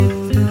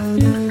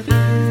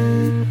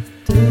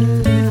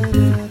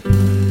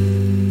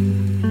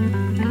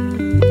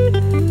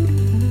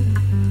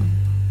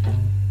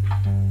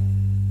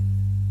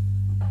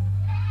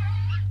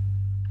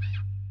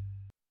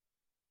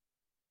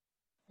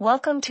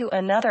Welcome to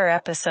another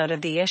episode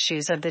of the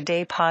Issues of the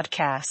Day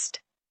podcast.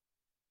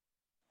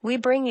 We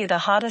bring you the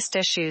hottest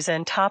issues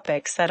and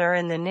topics that are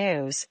in the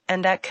news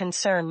and that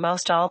concern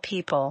most all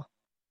people.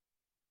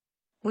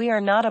 We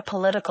are not a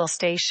political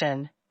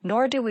station,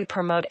 nor do we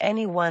promote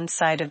any one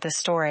side of the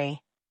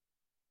story.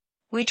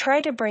 We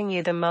try to bring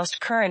you the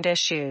most current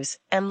issues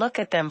and look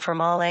at them from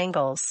all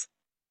angles.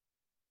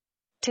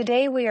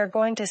 Today we are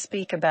going to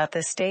speak about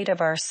the state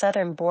of our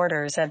southern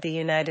borders of the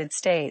United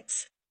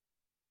States.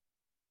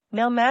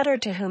 No matter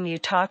to whom you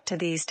talk to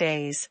these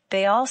days,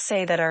 they all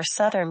say that our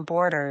southern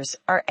borders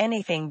are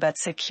anything but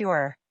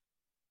secure.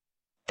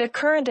 The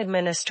current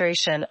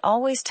administration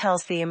always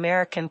tells the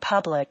American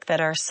public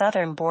that our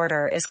southern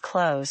border is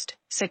closed,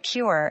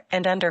 secure,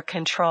 and under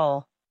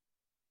control.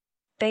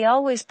 They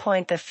always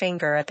point the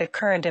finger at the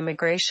current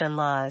immigration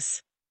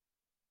laws.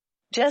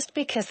 Just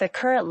because the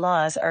current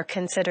laws are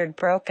considered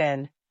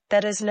broken,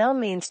 that is no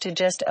means to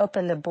just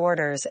open the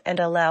borders and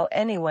allow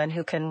anyone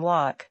who can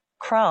walk,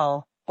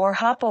 crawl, or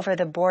hop over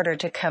the border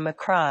to come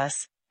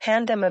across,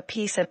 hand them a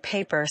piece of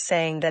paper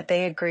saying that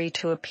they agree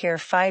to appear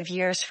 5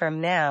 years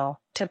from now,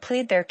 to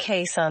plead their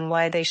case on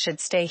why they should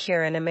stay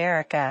here in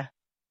America.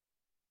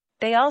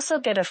 They also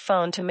get a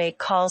phone to make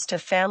calls to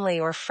family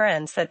or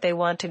friends that they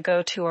want to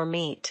go to or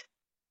meet.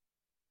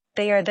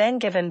 They are then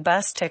given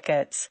bus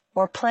tickets,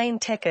 or plane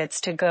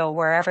tickets to go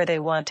wherever they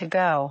want to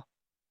go.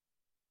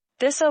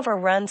 This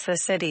overruns the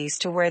cities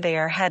to where they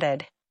are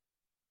headed.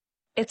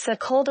 It's the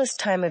coldest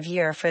time of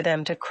year for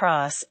them to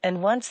cross,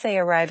 and once they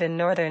arrive in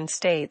northern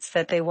states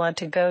that they want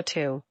to go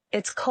to,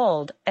 it's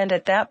cold, and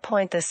at that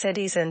point the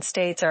cities and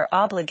states are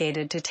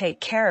obligated to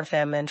take care of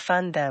them and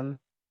fund them.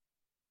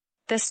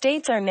 The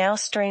states are now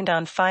strained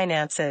on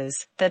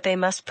finances that they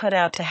must put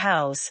out to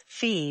house,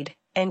 feed,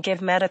 and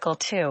give medical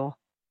to.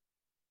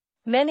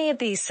 Many of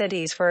these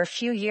cities were a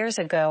few years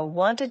ago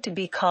wanted to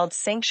be called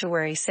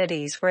sanctuary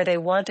cities where they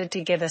wanted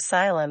to give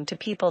asylum to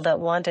people that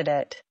wanted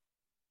it.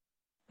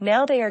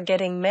 Now they are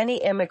getting many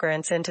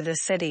immigrants into the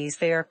cities.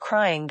 They are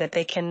crying that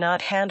they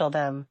cannot handle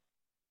them.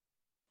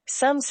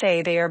 Some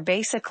say they are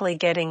basically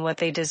getting what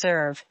they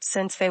deserve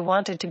since they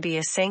wanted to be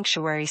a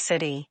sanctuary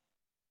city.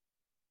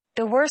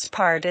 The worst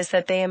part is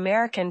that the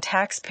American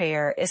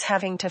taxpayer is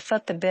having to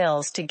foot the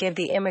bills to give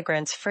the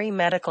immigrants free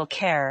medical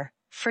care,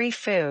 free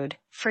food,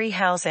 free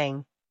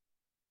housing.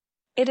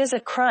 It is a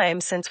crime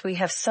since we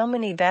have so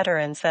many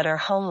veterans that are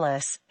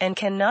homeless and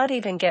cannot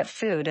even get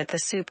food at the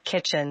soup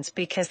kitchens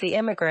because the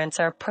immigrants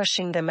are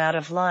pushing them out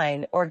of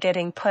line or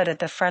getting put at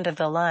the front of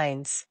the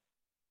lines.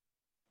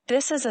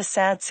 This is a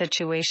sad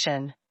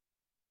situation.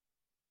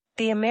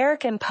 The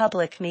American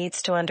public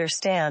needs to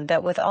understand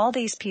that with all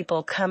these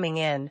people coming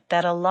in,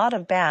 that a lot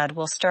of bad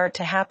will start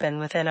to happen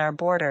within our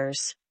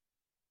borders.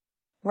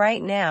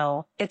 Right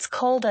now, it's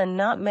cold and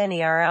not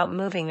many are out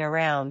moving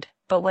around,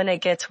 but when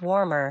it gets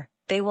warmer,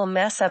 they will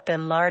mess up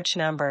in large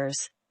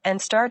numbers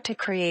and start to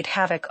create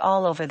havoc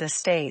all over the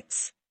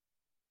states.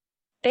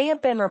 There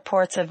have been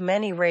reports of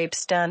many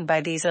rapes done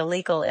by these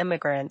illegal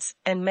immigrants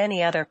and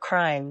many other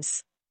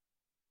crimes.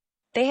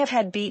 They have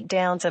had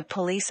beat-downs of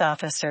police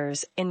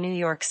officers in New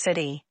York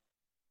City.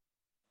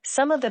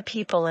 Some of the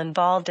people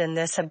involved in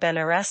this have been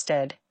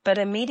arrested, but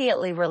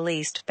immediately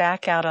released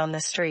back out on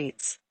the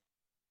streets.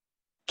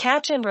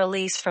 Catch and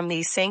release from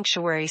these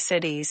sanctuary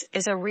cities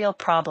is a real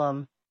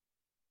problem.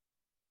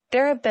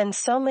 There have been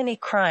so many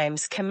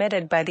crimes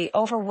committed by the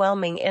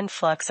overwhelming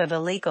influx of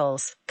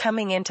illegals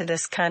coming into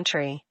this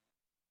country.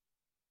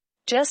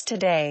 Just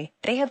today,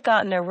 they have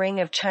gotten a ring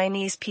of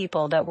Chinese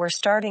people that were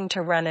starting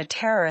to run a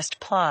terrorist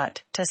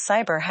plot to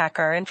cyber-hack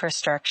our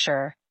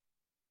infrastructure.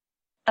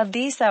 Of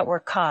these that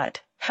were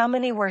caught, how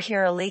many were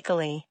here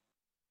illegally?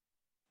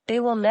 They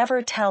will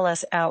never tell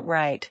us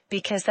outright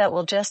because that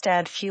will just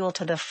add fuel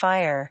to the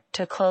fire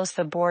to close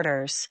the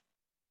borders.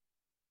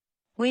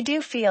 We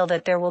do feel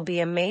that there will be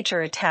a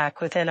major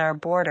attack within our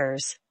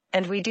borders,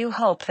 and we do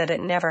hope that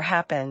it never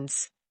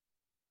happens.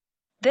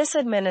 This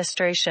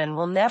administration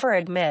will never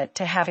admit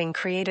to having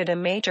created a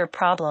major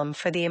problem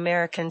for the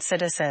American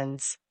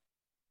citizens.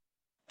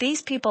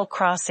 These people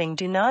crossing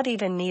do not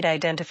even need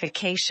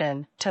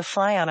identification to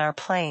fly on our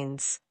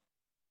planes.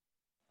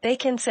 They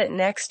can sit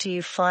next to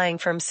you flying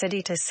from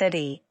city to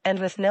city, and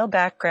with no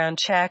background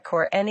check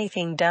or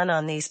anything done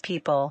on these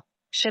people.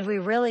 Should we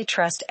really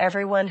trust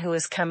everyone who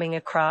is coming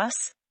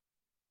across?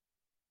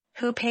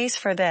 Who pays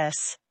for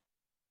this?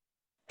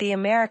 The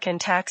American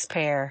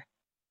taxpayer.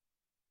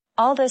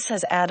 All this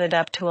has added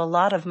up to a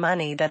lot of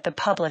money that the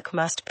public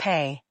must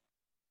pay.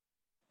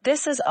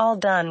 This is all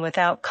done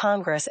without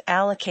Congress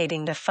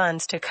allocating the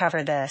funds to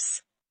cover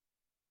this.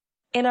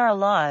 In our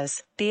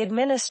laws, the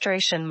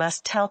administration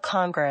must tell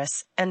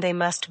Congress, and they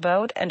must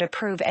vote and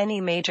approve any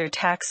major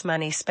tax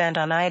money spent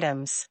on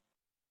items.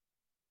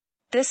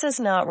 This is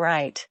not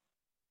right.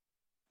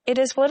 It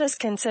is what is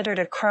considered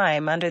a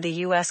crime under the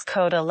U.S.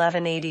 Code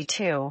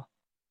 1182.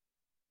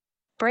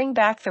 Bring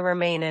back the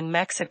Remain in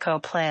Mexico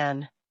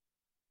plan.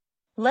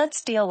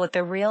 Let's deal with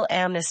the real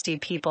amnesty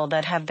people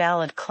that have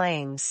valid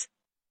claims.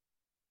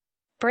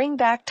 Bring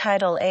back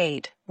Title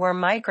VIII, where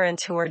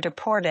migrants who are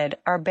deported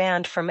are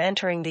banned from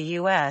entering the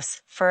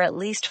U.S. for at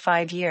least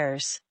 5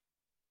 years.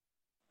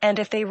 And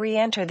if they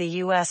re-enter the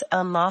U.S.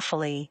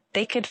 unlawfully,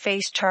 they could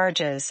face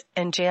charges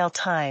and jail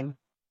time.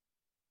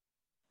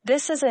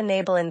 This is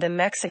enabling the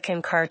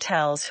Mexican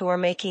cartels who are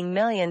making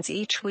millions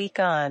each week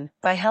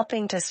by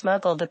helping to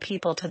smuggle the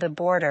people to the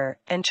border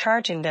and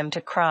charging them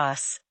to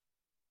cross.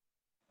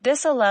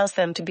 This allows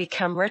them to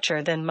become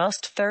richer than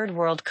most third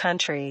world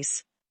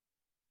countries.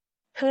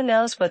 Who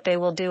knows what they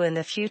will do in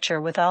the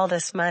future with all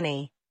this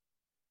money?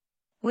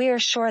 We are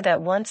sure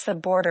that once the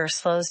border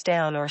slows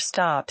down or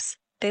stops,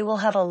 they will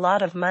have a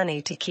lot of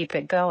money to keep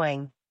it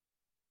going.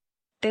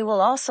 They will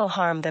also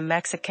harm the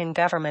Mexican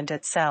government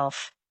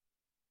itself.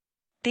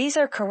 These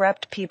are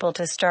corrupt people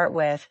to start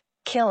with,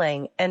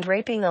 killing and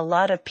raping a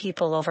lot of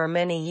people over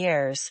many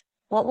years.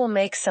 What will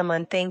make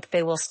someone think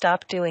they will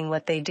stop doing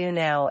what they do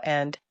now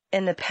and,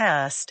 in the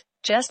past,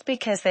 just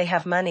because they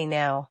have money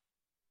now?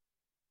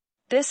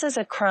 This is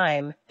a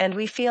crime, and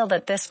we feel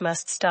that this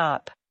must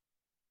stop.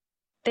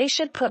 They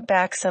should put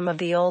back some of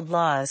the old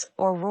laws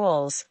or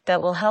rules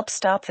that will help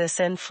stop this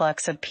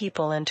influx of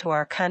people into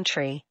our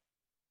country.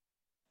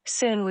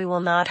 Soon we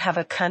will not have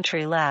a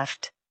country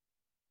left.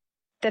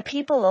 The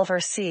people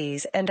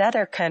overseas and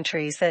other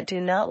countries that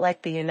do not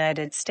like the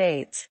United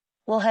States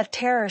will have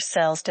terror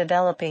cells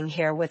developing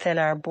here within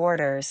our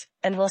borders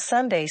and will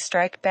someday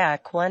strike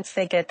back once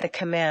they get the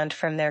command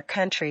from their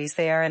countries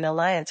they are in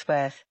alliance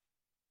with.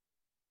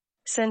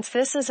 Since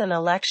this is an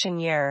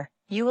election year,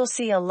 you will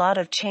see a lot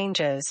of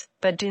changes,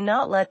 but do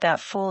not let that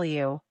fool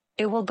you.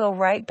 It will go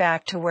right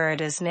back to where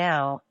it is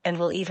now, and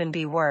will even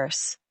be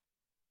worse.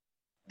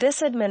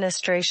 This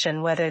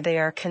administration, whether they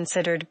are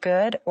considered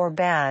good or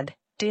bad,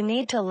 do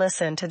need to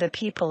listen to the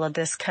people of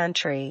this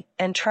country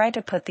and try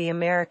to put the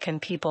American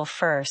people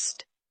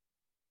first.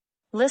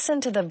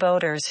 Listen to the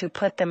voters who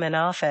put them in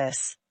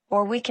office,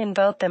 or we can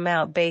vote them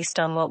out based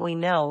on what we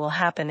know will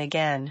happen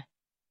again.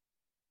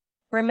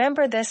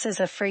 Remember, this is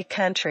a free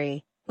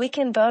country. We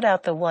can vote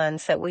out the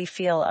ones that we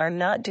feel are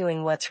not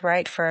doing what's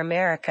right for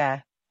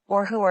America,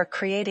 or who are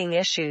creating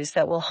issues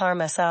that will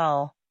harm us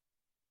all.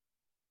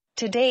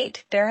 To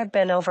date, there have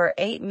been over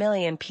 8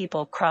 million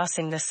people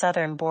crossing the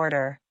southern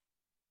border.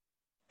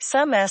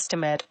 Some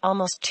estimate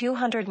almost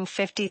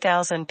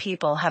 250,000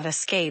 people have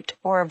escaped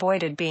or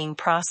avoided being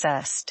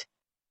processed.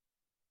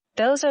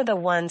 Those are the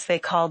ones they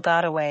call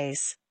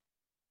gotaways.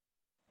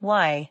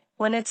 Why,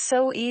 when it's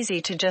so easy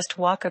to just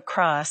walk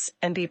across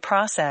and be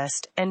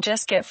processed and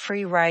just get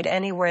free ride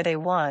anywhere they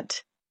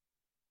want?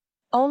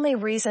 Only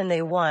reason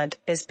they want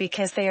is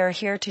because they are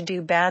here to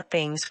do bad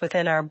things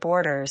within our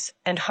borders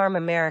and harm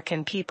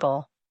American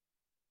people.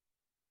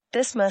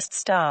 This must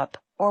stop,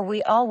 or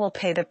we all will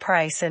pay the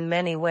price in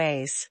many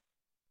ways.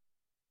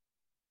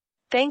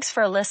 Thanks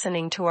for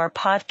listening to our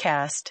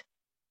podcast.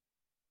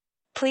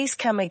 Please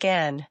come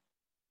again.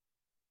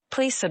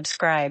 Please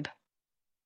subscribe.